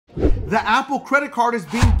The Apple credit card is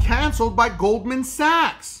being canceled by Goldman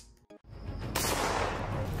Sachs.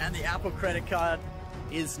 And the Apple credit card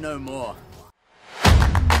is no more.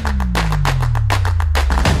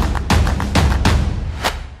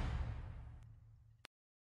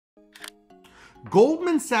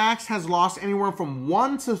 Goldman Sachs has lost anywhere from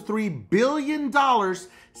 $1 to $3 billion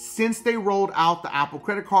since they rolled out the Apple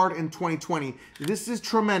credit card in 2020. This is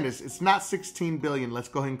tremendous. It's not 16 billion. Let's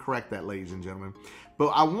go ahead and correct that, ladies and gentlemen. But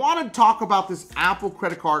I want to talk about this Apple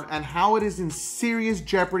credit card and how it is in serious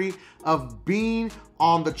jeopardy of being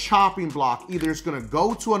on the chopping block. Either it's going to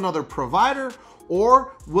go to another provider,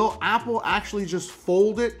 or will Apple actually just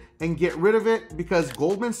fold it and get rid of it because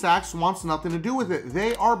Goldman Sachs wants nothing to do with it.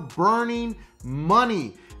 They are burning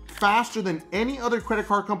money faster than any other credit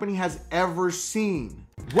card company has ever seen.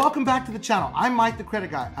 Welcome back to the channel. I'm Mike the Credit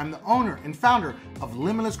Guy. I'm the owner and founder of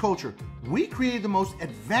Limitless Culture. We created the most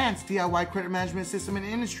advanced DIY credit management system in the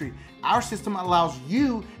industry. Our system allows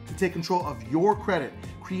you to take control of your credit,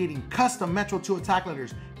 creating custom Metro 2 attack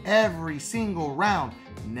letters every single round,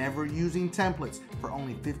 never using templates, for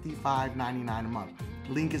only $55.99 a month.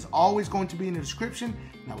 Link is always going to be in the description.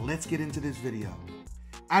 Now let's get into this video.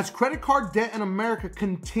 As credit card debt in America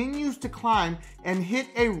continues to climb and hit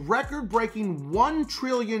a record-breaking $1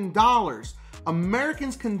 trillion,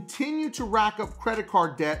 Americans continue to rack up credit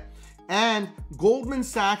card debt, and Goldman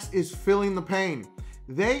Sachs is feeling the pain.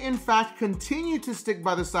 They, in fact, continue to stick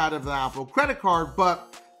by the side of the Apple credit card,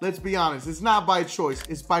 but let's be honest, it's not by choice,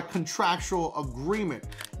 it's by contractual agreement.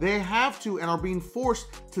 They have to and are being forced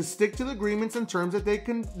to stick to the agreements and terms that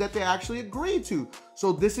they actually agreed to.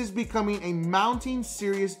 So this is becoming a mounting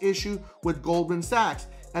serious issue with Goldman Sachs.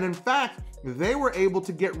 And in fact, they were able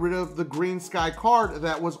to get rid of the Green Sky card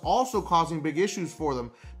that was also causing big issues for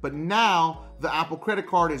them. But now the Apple credit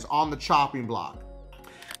card is on the chopping block,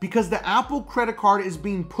 because the Apple credit card is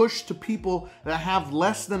being pushed to people that have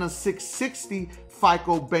less than a 660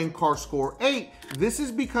 FICO bank card score 8. This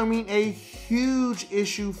is becoming a huge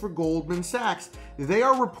issue for Goldman Sachs. They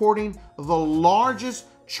are reporting the largest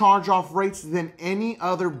charge-off rates than any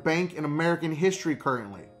other bank in American history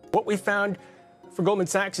currently. What we found for Goldman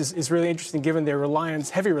Sachs is really interesting, given their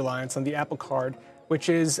heavy reliance on the Apple card, which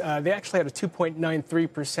is they actually had a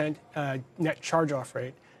 2.93% net charge-off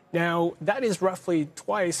rate. Now, that is roughly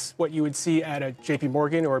twice what you would see at a JP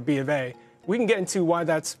Morgan or a B of A. We can get into why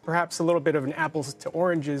that's perhaps a little bit of an apples to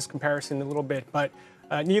oranges comparison in a little bit, but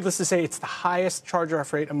needless to say, it's the highest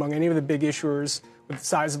charge-off rate among any of the big issuers with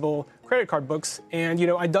sizable credit card books. And, you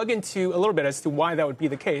know, I dug into a little bit as to why that would be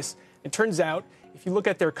the case. It turns out, if you look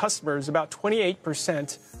at their customers, about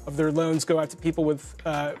 28% of their loans go out to people with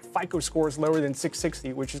FICO scores lower than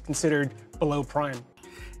 660, which is considered below prime.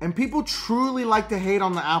 And people truly like to hate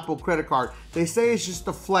on the Apple credit card. They say it's just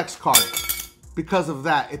a flex card. Because of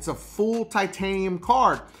that, it's a full titanium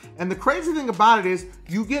card. And the crazy thing about it is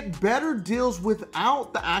you get better deals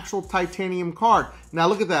without the actual titanium card. Now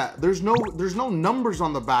look at that. There's no numbers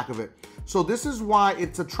on the back of it. So this is why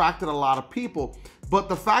it's attracted a lot of people. But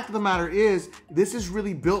the fact of the matter is, this is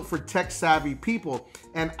really built for tech-savvy people.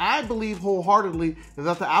 And I believe wholeheartedly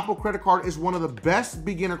that the Apple credit card is one of the best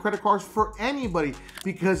beginner credit cards for anybody,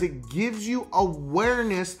 because it gives you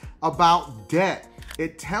awareness about debt.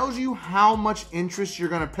 It tells you how much interest you're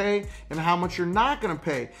gonna pay and how much you're not gonna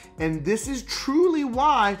pay. And this is truly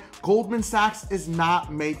why Goldman Sachs is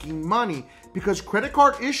not making money, because credit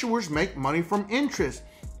card issuers make money from interest.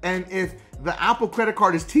 And if the Apple credit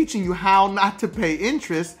card is teaching you how not to pay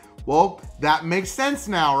interest, well, that makes sense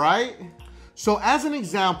now, right? So as an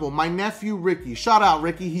example, my nephew Ricky, shout out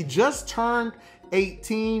Ricky, he just turned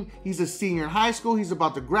 18. He's a senior in high school. He's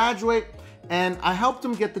about to graduate. And I helped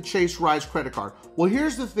him get the Chase Rise credit card. Well,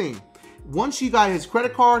 here's the thing. Once he got his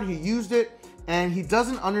credit card, he used it, and he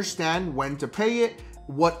doesn't understand when to pay it,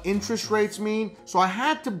 what interest rates mean. So I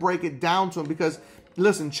had to break it down to him, because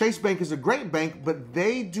listen, Chase Bank is a great bank, but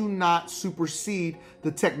they do not supersede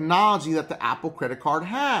the technology that the Apple credit card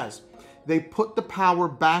has. They put the power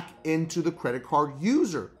back into the credit card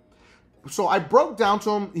user. So I broke down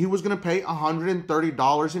to him, he was gonna pay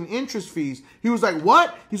 $130 in interest fees. He was like,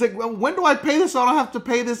 what? He's like, well, when do I pay this so I don't have to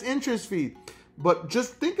pay this interest fee? But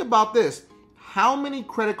just think about this. How many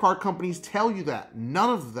credit card companies tell you that?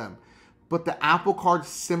 None of them. But the Apple card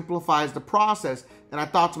simplifies the process. And I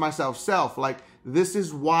thought to myself, like, this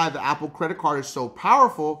is why the Apple credit card is so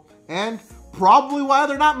powerful, and probably why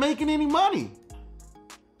they're not making any money.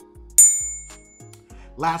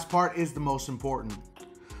 Last part is the most important.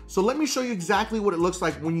 So let me show you exactly what it looks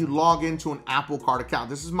like when you log into an Apple Card account.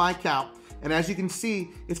 This is my account, and as you can see,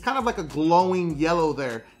 it's kind of like a glowing yellow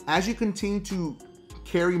there. As you continue to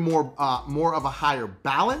carry more of a higher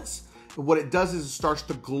balance, what it does is it starts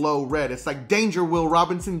to glow red. It's like danger, Will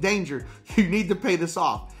Robinson, danger. You need to pay this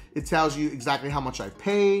off. It tells you exactly how much I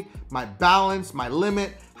paid, my balance, my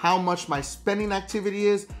limit, how much my spending activity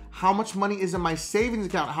is, how much money is in my savings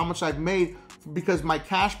account, how much I've made, because my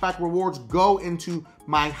cashback rewards go into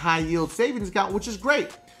my high yield savings account, which is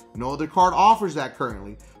great. No other card offers that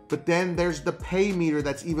currently. But then there's the pay meter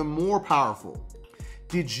that's even more powerful.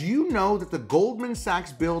 Did you know that the Goldman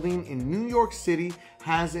Sachs building in New York City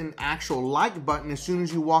has an actual like button as soon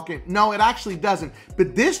as you walk in? No, it actually doesn't,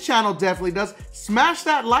 but this channel definitely does. Smash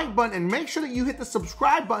that like button and make sure that you hit the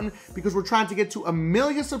subscribe button, because we're trying to get to 1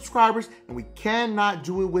 million subscribers and we cannot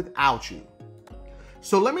do it without you.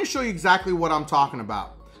 So let me show you exactly what I'm talking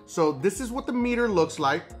about. So this is what the meter looks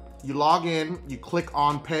like. You log in, you click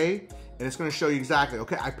on pay, and it's gonna show you exactly,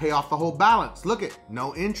 okay, I pay off the whole balance. Look at,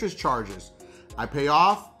 no interest charges. I pay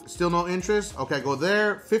off, still no interest. Okay, go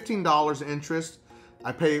there, $15 in interest.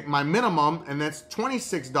 I pay my minimum, and that's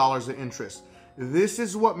 $26 in interest. This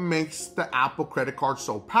is what makes the Apple credit card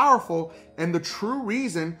so powerful, and the true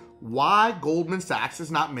reason why Goldman Sachs is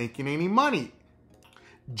not making any money.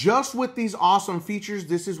 Just with these awesome features,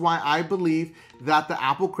 this is why I believe that the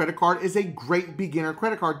Apple credit card is a great beginner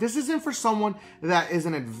credit card. This isn't for someone that is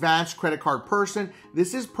an advanced credit card person.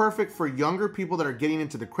 This is perfect for younger people that are getting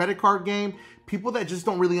into the credit card game, people that just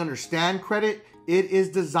don't really understand credit. It is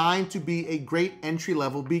designed to be a great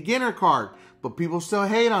entry-level beginner card, but people still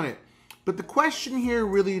hate on it. But the question here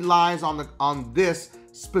really lies on this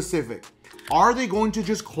specific. Are they going to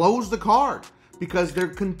just close the card? Because they're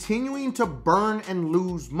continuing to burn and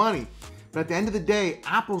lose money. But at the end of the day,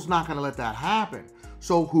 Apple's not gonna let that happen.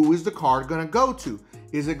 So who is the card gonna go to?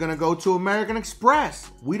 Is it gonna go to American Express?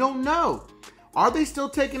 We don't know. Are they still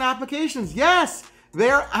taking applications? Yes,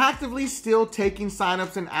 they're actively still taking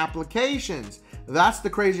signups and applications. That's the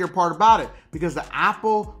crazier part about it, because the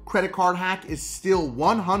Apple credit card hack is still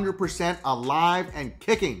 100% alive and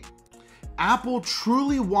kicking. Apple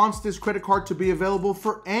truly wants this credit card to be available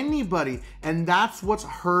for anybody, and that's what's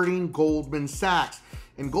hurting Goldman Sachs.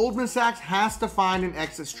 And Goldman Sachs has to find an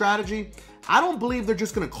exit strategy. I don't believe they're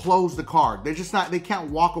just gonna close the card. They can't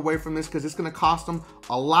walk away from this, because it's gonna cost them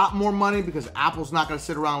a lot more money, because Apple's not gonna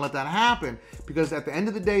sit around and let that happen. Because at the end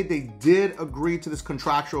of the day, they did agree to this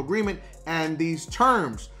contractual agreement and these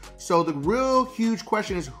terms. So the real huge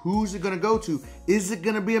question is, who's it gonna go to? Is it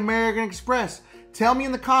gonna be American Express? Tell me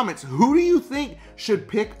in the comments, who do you think should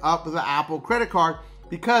pick up the Apple credit card?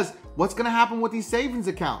 Because what's gonna happen with these savings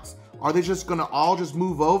accounts? Are they just gonna all just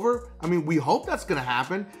move over? I mean, we hope that's gonna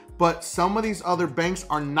happen, but some of these other banks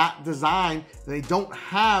are not designed, they don't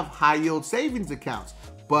have high yield savings accounts.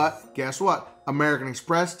 But guess what? American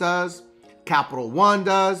Express does, Capital One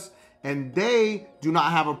does, and they do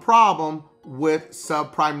not have a problem with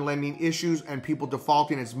subprime lending issues and people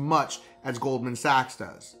defaulting as much as Goldman Sachs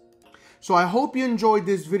does. So I hope you enjoyed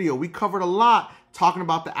this video. We covered a lot talking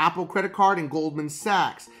about the Apple credit card and Goldman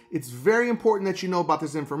Sachs. It's very important that you know about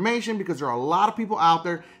this information, because there are a lot of people out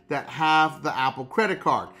there that have the Apple credit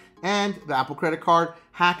card. And the Apple credit card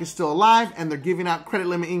hack is still alive, and they're giving out credit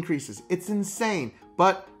limit increases. It's insane,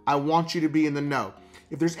 but I want you to be in the know.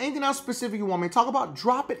 If there's anything else specific you want me to talk about,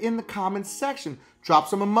 drop it in the comments section. Drop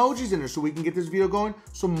some emojis in there so we can get this video going,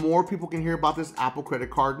 so more people can hear about this Apple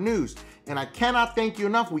credit card news. And I cannot thank you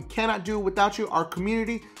enough. We cannot do it without you, our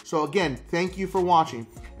community. So again, thank you for watching.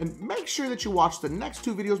 And make sure that you watch the next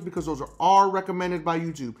 2 videos, because those are all recommended by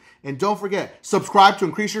YouTube. And don't forget, subscribe to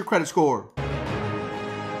increase your credit score.